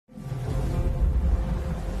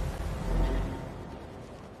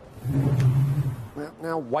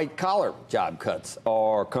Now, white-collar job cuts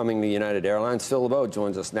are coming to United Airlines. Phil LeBeau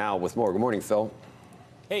joins us now with more. Good morning, Phil.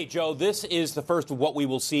 Hey, Joe, this is the first of what we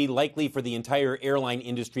will see likely for the entire airline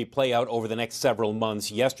industry play out over the next several months.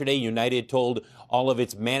 Yesterday, United told all of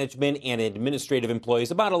its management and administrative employees,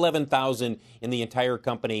 about 11,000 in the entire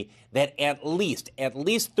company, that at least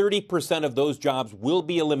 30% of those jobs will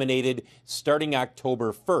be eliminated starting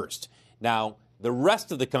October 1st. Now, the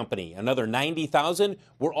rest of the company, another 90,000,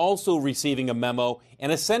 were also receiving a memo.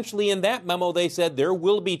 And essentially in that memo, they said there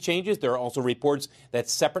will be changes. There are also reports that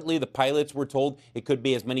separately the pilots were told it could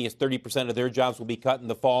be as many as 30% of their jobs will be cut in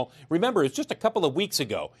the fall. Remember, it's just a couple of weeks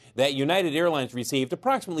ago that United Airlines received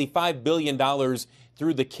approximately $5 billion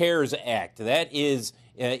through the CARES Act. That is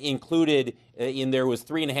included in there was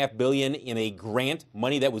 $3.5 billion in a grant,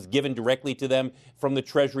 money that was given directly to them from the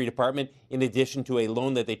Treasury Department, in addition to a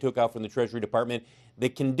loan that they took out from the Treasury Department. The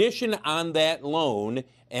condition on that loan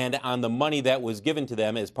and on the money that was given to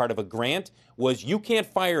them as part of a grant was you can't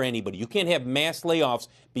fire anybody. You can't have mass layoffs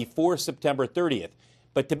before September 30th.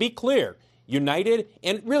 But to be clear, United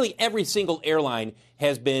and really every single airline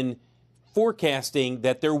has been forecasting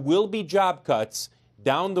that there will be job cuts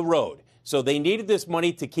down the road. So they needed this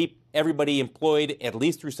money to keep everybody employed at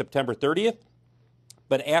least through September 30th.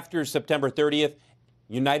 But after September 30th,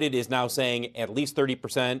 United is now saying at least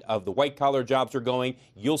 30% of the white-collar jobs are going.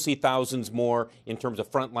 You'll see thousands more in terms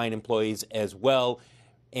of frontline employees as well.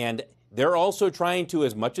 And they're also trying to,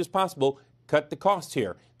 as much as possible, cut the costs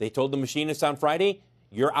here. They told the machinists on Friday,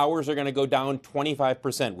 your hours are going to go down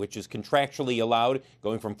 25%, which is contractually allowed,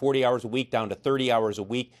 going from 40 hours a week down to 30 hours a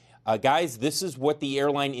week. Guys, this is what the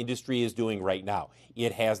airline industry is doing right now.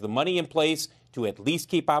 It has the money in place to at least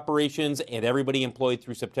keep operations and everybody employed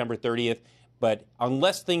through September 30th. But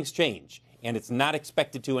unless things change, and it's not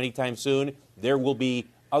expected to anytime soon, there will be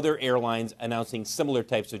other airlines announcing similar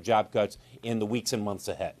types of job cuts in the weeks and months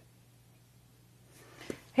ahead.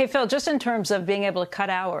 Hey, Phil, just in terms of being able to cut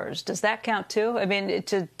hours, does that count too? I mean,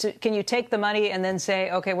 can you take the money and then say,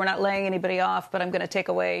 OK, we're not laying anybody off, but I'm going to take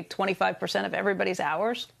away 25% of everybody's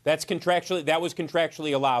hours? That was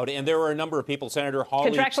contractually allowed. And there were a number of people, Senator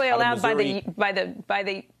Hawley. Contractually allowed by the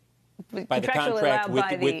contract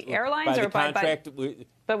by the airlines or by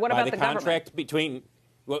but what about the contract between?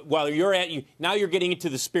 Well, now you're getting into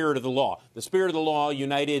the spirit of the law. The spirit of the law,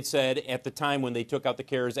 United said at the time when they took out the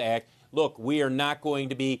CARES Act, look, we are not going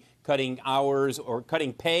to be cutting hours or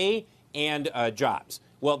cutting pay and jobs.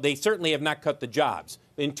 Well, they certainly have not cut the jobs.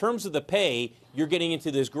 In terms of the pay, you're getting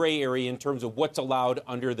into this gray area in terms of what's allowed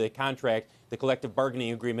under the contract, the collective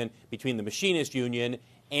bargaining agreement between the machinist union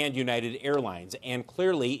and United Airlines. And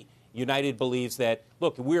clearly, United believes that,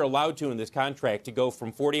 look, we're allowed to in this contract to go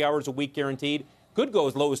from 40 hours a week guaranteed, could go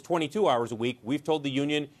as low as 22 hours a week. We've told the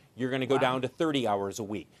union you're going to go down to 30 hours a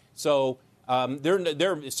week. So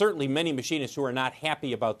there are certainly many machinists who are not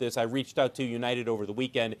happy about this. I reached out to United over the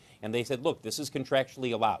weekend, and they said, look, this is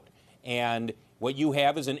contractually allowed. And what you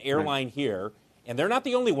have is an airline here, and they're not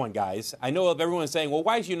the only one, guys. I know of everyone saying, well,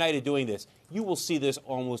 why is United doing this? You will see this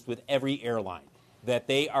almost with every airline, that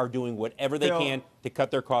they are doing whatever they can to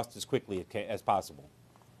cut their costs as quickly as possible.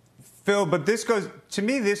 Phil, but this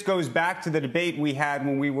goes back to the debate we had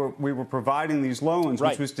when we were providing these loans,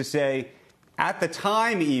 which was to say, at the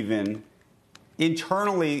time even,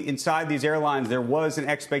 internally inside these airlines, there was an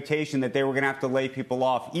expectation that they were going to have to lay people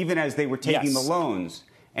off, even as they were taking the loans.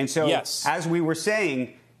 And so, as we were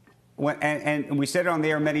saying, and we said it on the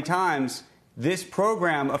air many times, this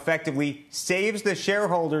program effectively saves the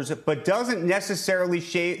shareholders, but doesn't necessarily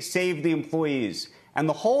save the employees. And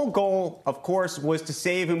the whole goal, of course, was to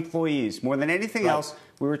save employees. More than anything else,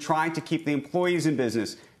 we were trying to keep the employees in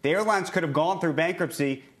business. The airlines could have gone through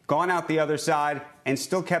bankruptcy, gone out the other side, and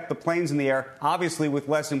still kept the planes in the air, obviously with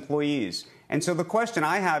less employees. And so the question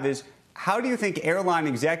I have is, how do you think airline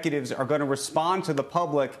executives are going to respond to the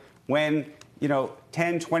public when, 10,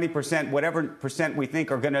 20%, whatever percent we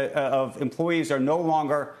think of employees are no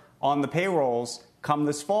longer on the payrolls come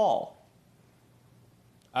this fall?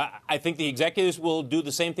 I think the executives will do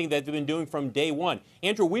the same thing that they've been doing from day one.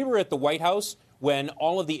 Andrew, we were at the White House when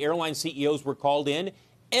all of the airline CEOs were called in.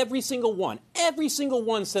 Every single one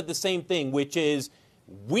said the same thing, which is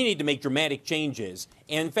we need to make dramatic changes.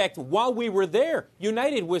 And in fact, while we were there,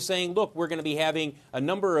 United was saying, look, we're going to be having a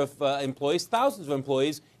number of employees, thousands of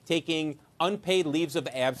employees, taking unpaid leaves of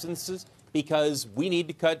absences because we need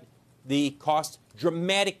to cut the cost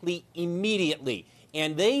dramatically immediately.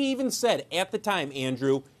 And they even said at the time,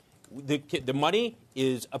 Andrew, the money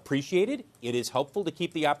is appreciated. It is helpful to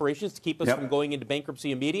keep the operations, to keep us from going into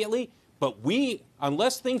bankruptcy immediately. But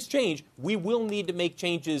unless things change, we will need to make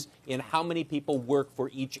changes in how many people work for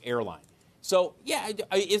each airline. So, yeah,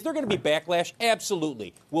 is there going to be backlash?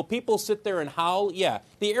 Absolutely. Will people sit there and howl? Yeah.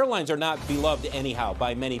 The airlines are not beloved anyhow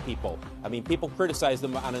by many people. I mean, people criticize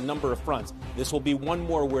them on a number of fronts. This will be one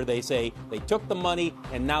more where they say they took the money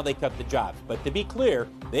and now they cut the jobs. But to be clear,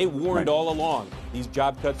 they warned all along these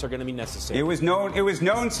job cuts are going to be necessary. It was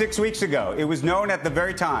known 6 weeks ago. It was known at the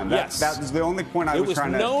very time. Yes. That was the only point I was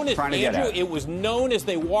trying to get at. It was known as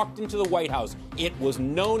they walked into the White House. It was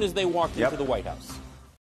known as they walked into the White House.